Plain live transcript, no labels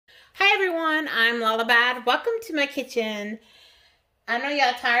Hi everyone, I'm Lala M. Welcome to my kitchen. I know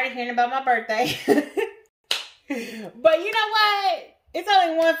y'all tired of hearing about my birthday. But you know what? It's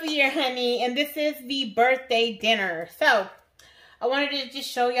only once a year, honey, and this is the birthday dinner. So, I wanted to just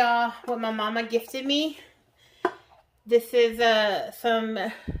show y'all what my mama gifted me. This is some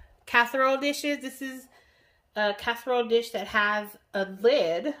casserole dishes. This is a casserole dish that has a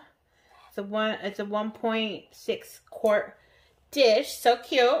lid. It's a 1.6 quart dish. So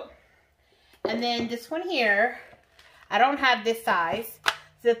cute. And then this one here, I don't have this size.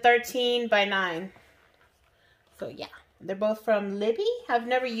 It's a 13 by 9. So yeah, they're both from Libby. I've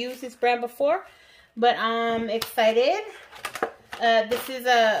never used this brand before, but I'm excited. This is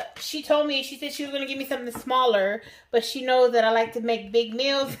she told me, she said she was going to give me something smaller, but she knows that I like to make big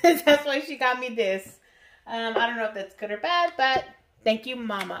meals. That's why she got me this. I don't know if that's good or bad, but thank you,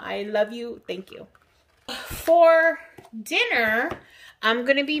 Mama. I love you. Thank you. For dinner, I'm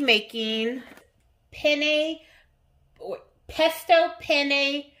going to be making pesto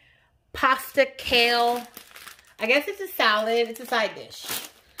penne pasta kale. I guess it's a salad. It's a side dish.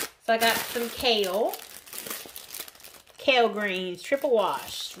 So I got some kale greens, triple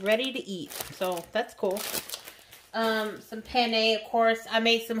wash, ready to eat. So that's cool. Some penne, of course. I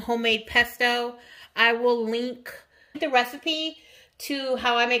made some homemade pesto. I will link the recipe to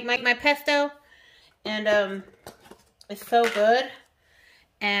how I make my pesto. And it's so good.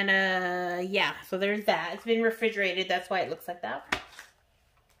 And yeah, so there's that. It's been refrigerated, that's why it looks like that.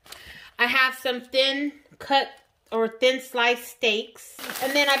 I have some thin cut or thin sliced steaks.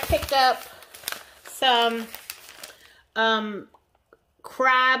 And then I picked up some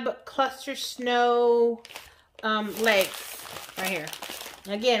crab cluster snow legs right here.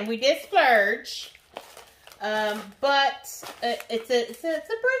 Again, we did splurge. But it's a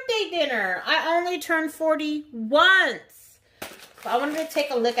birthday dinner. I only turned 40 once. So I wanted to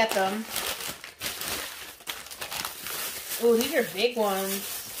take a look at them. Ooh, these are big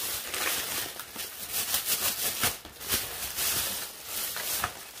ones.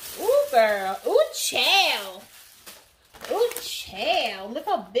 Ooh, girl. Ooh, chow. Ooh, chow. Look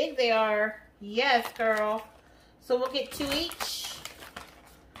how big they are. Yes, girl. So we'll get two each.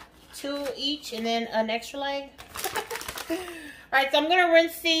 Two each and then an extra leg. Alright, so I'm going to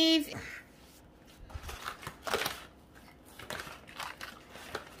rinse these.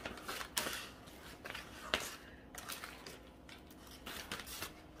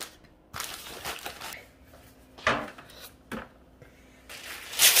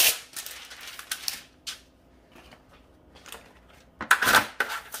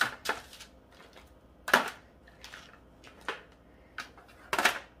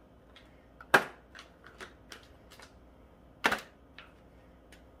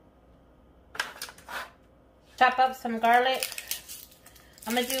 Chop up some garlic.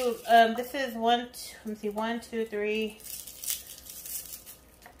 I'm gonna do this is let me see, 1, 2, 3,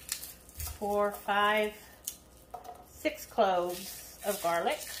 4, 5, 6 cloves of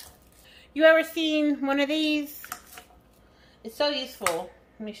garlic. You ever seen one of these? It's so useful.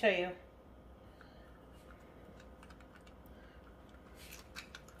 Let me show you.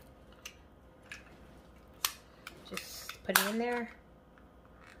 Just put it in there.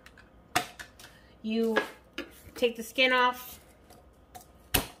 You take the skin off.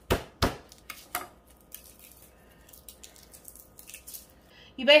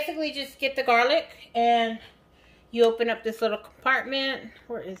 You basically just get the garlic and you open up this little compartment.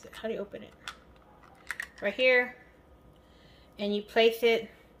 Where is it? How do you open it? Right here. And you place it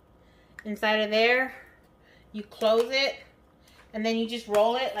inside of there. You close it. And then you just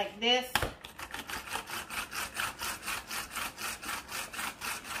roll it like this.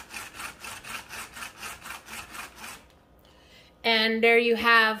 And there you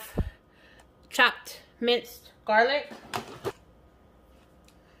have chopped, minced garlic.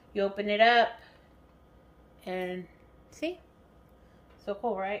 You open it up and see? So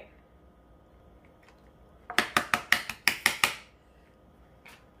cool, right?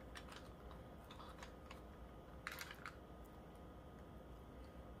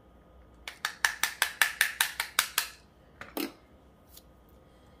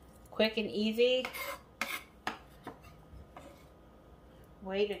 Quick and easy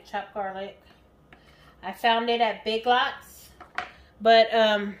way to chop garlic. I found it at Big Lots, but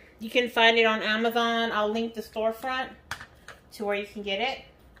you can find it on Amazon. I'll link the storefront to where you can get it.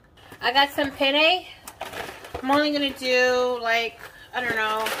 I got some penne. I'm only gonna do like, I don't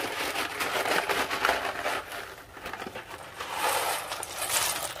know,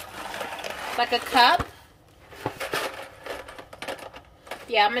 like a cup.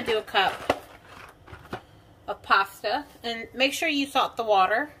 Yeah, I'm gonna do a cup of pasta, and make sure you salt the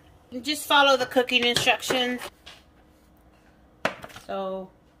water. Just follow the cooking instructions. So,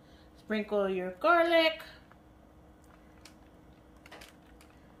 sprinkle your garlic.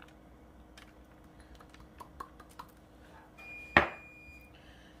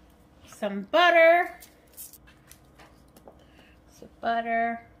 Some butter. Some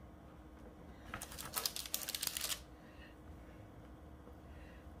butter.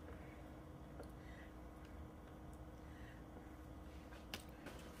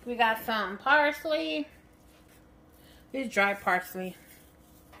 We got some parsley. This is dry parsley.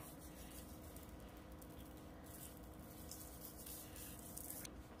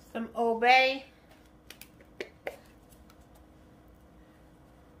 Some Old Bay.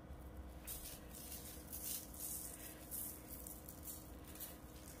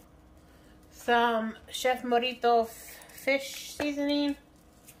 Some Chef Morito fish seasoning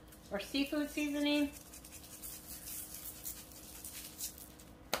or seafood seasoning.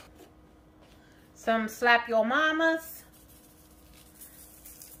 Some Slap Your Mamas.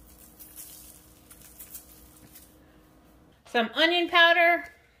 Some onion powder.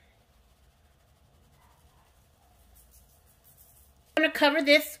 I'm going to cover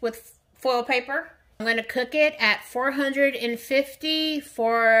this with foil paper. I'm going to cook it at 450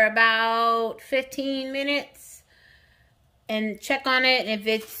 for about 15 minutes and check on it. If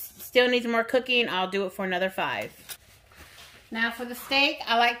it still needs more cooking, I'll do it for another 5. Now for the steak,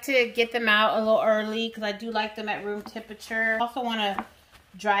 I like to get them out a little early because I do like them at room temperature. I also want to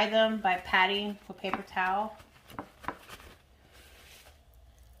dry them by patting with paper towel.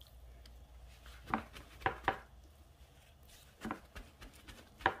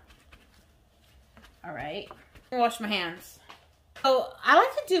 All right, wash my hands. So I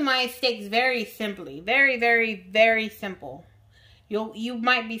like to do my steaks very simply, very, very, very simple. You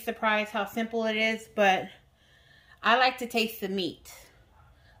might be surprised how simple it is, but I like to taste the meat.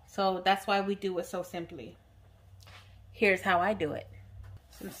 So that's why we do it so simply. Here's how I do it.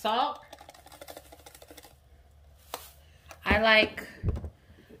 Some salt. I like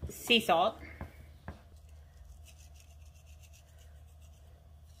sea salt.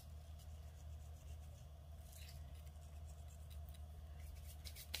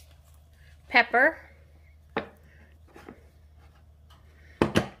 Pepper.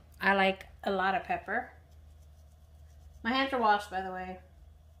 I like a lot of pepper. My hands are washed, by the way.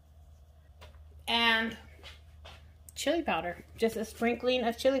 And chili powder. Just a sprinkling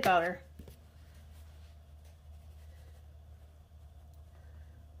of chili powder.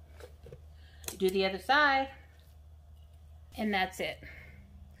 Do the other side. And that's it.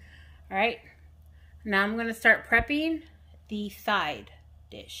 Alright. Now I'm going to start prepping the side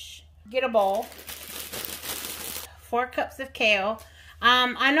dish. Get a bowl. 4 cups of kale.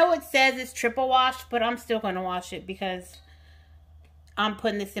 I know it says it's triple wash, but I'm still going to wash it because I'm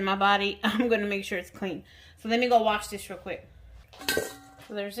putting this in my body. I'm going to make sure it's clean. So let me go wash this real quick.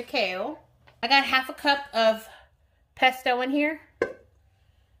 So there's the kale. I got half a cup of pesto in here.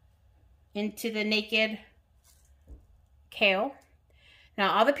 Into the naked kale.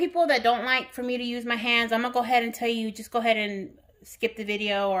 Now, all the people that don't like for me to use my hands, I'm going to go ahead and tell you, just go ahead and skip the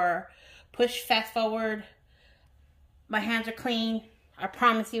video or push fast forward. My hands are clean. I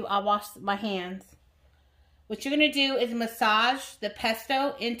promise you, I'll wash my hands. What you're going to do is massage the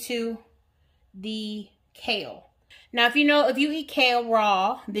pesto into the kale. Now, if you eat kale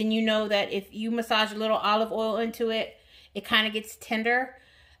raw, then you know that if you massage a little olive oil into it, it kind of gets tender.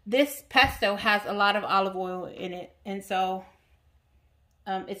 This pesto has a lot of olive oil in it, and so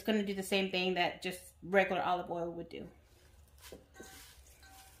it's going to do the same thing that just regular olive oil would do.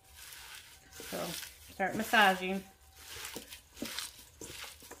 So, start massaging.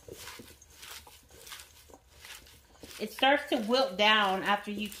 It starts to wilt down after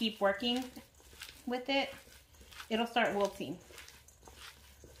you keep working with it. It'll start wilting.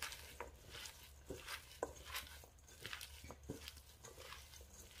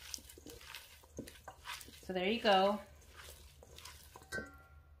 So there you go.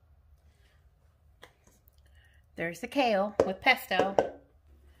 There's the kale with pesto.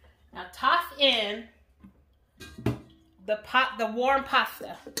 Now toss in the warm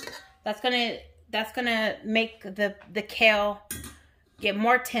pasta. That's gonna make the kale get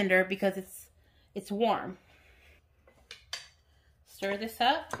more tender because it's warm. Stir this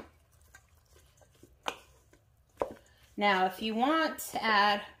up. Now, if you want to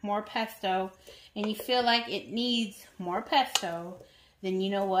add more pesto and you feel like it needs more pesto, then you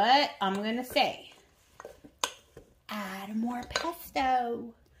know what I'm gonna say. Add more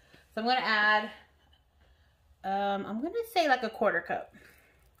pesto. So I'm gonna add, I'm gonna say like a 1/4 cup.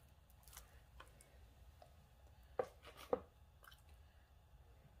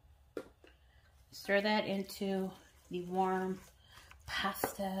 Stir that into the warm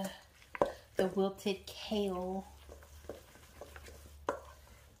pasta, the wilted kale.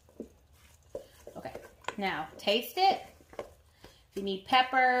 Okay, now taste it. You need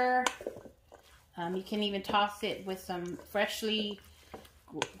pepper. You can even toss it with some freshly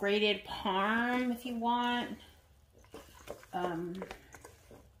grated parm if you want.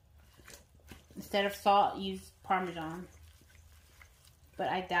 Instead of salt, use Parmesan. But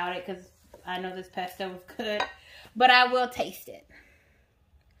I doubt it because I know this pesto is good. But I will taste it.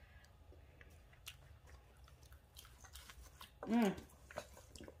 Mmm.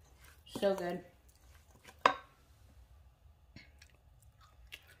 So good.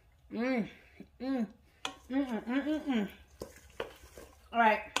 Mmm. Mmm. Mmm. Mmm. Mmm.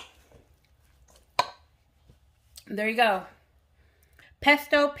 Alright. There you go.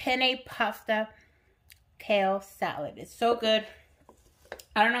 Pesto penne pasta kale salad. It's so good.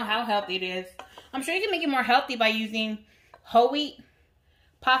 I don't know how healthy it is. I'm sure you can make it more healthy by using whole wheat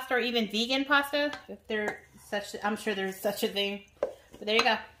pasta or even vegan pasta. If there's such, I'm sure there's such a thing. But there you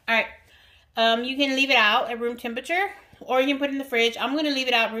go. Alright. You can leave it out at room temperature, or you can put it in the fridge. I'm going to leave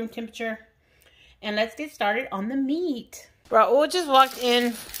it out room temperature. And let's get started on the meat. Raul just walked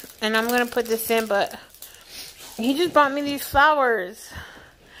in, and I'm going to put this in, but he just brought me these flowers.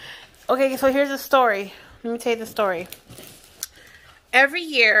 Okay, so here's the story. Let me tell you the story. Every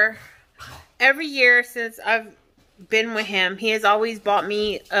year since I've been with him, he has always bought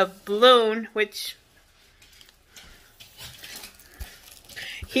me a balloon, which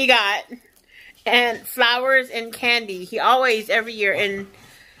he got, and flowers and candy. He always, every year, and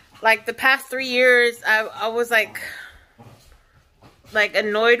like the past 3 years, I was like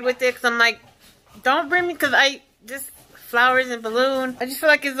annoyed with it, because I'm like, don't bring me, because I just flowers and balloon. I just feel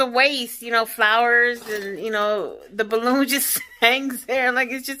like it's a waste, you know, flowers and, you know, the balloon just hangs there. Like,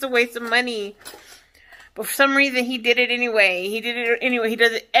 it's just a waste of money. But for some reason, he did it anyway. He did it anyway. He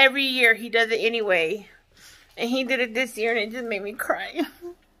does it every year. He does it anyway. And he did it this year, and it just made me cry.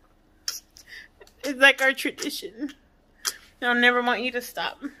 It's like our tradition. I'll never want you to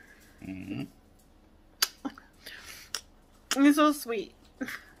stop. Mm-hmm. It's so sweet.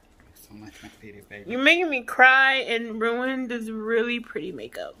 So much, my pretty baby. You're making me cry and ruin this really pretty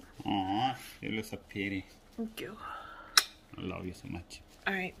makeup. Aw, you look so pretty. Thank you. I love you so much.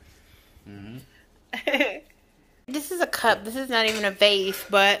 Alright. Mm-hmm. This is a cup. This is not even a vase,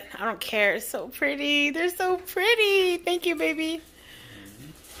 but I don't care. It's so pretty. They're so pretty. Thank you, baby.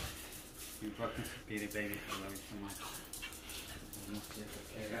 Mm-hmm. You're welcome, pretty baby. I love you so much.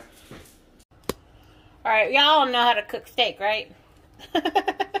 Alright, y'all know how to cook steak, right?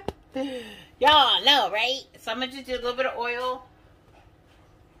 Y'all know, right? So I'm going to just do a little bit of oil.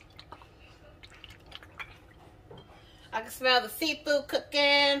 I can smell the seafood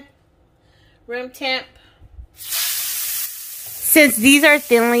cooking. Room temp. Since these are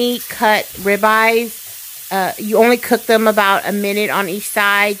thinly cut ribeyes, you only cook them about a minute on each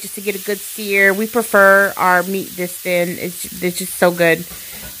side just to get a good sear. We prefer our meat this thin. It's just so good.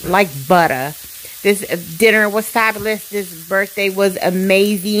 Like butter. This dinner was fabulous. This birthday was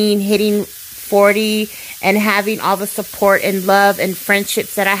amazing. Hitting 40 and having all the support and love and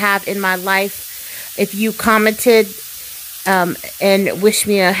friendships that I have in my life. If you commented and wished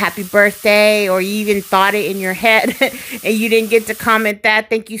me a happy birthday, or you even thought it in your head and you didn't get to comment that,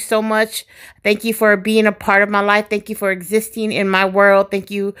 thank you so much. Thank you for being a part of my life. Thank you for existing in my world. Thank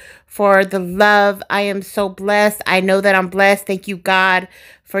you for the love. I am so blessed. I know that I'm blessed. Thank you, God,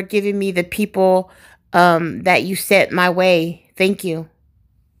 for giving me the people that you sent my way. Thank you.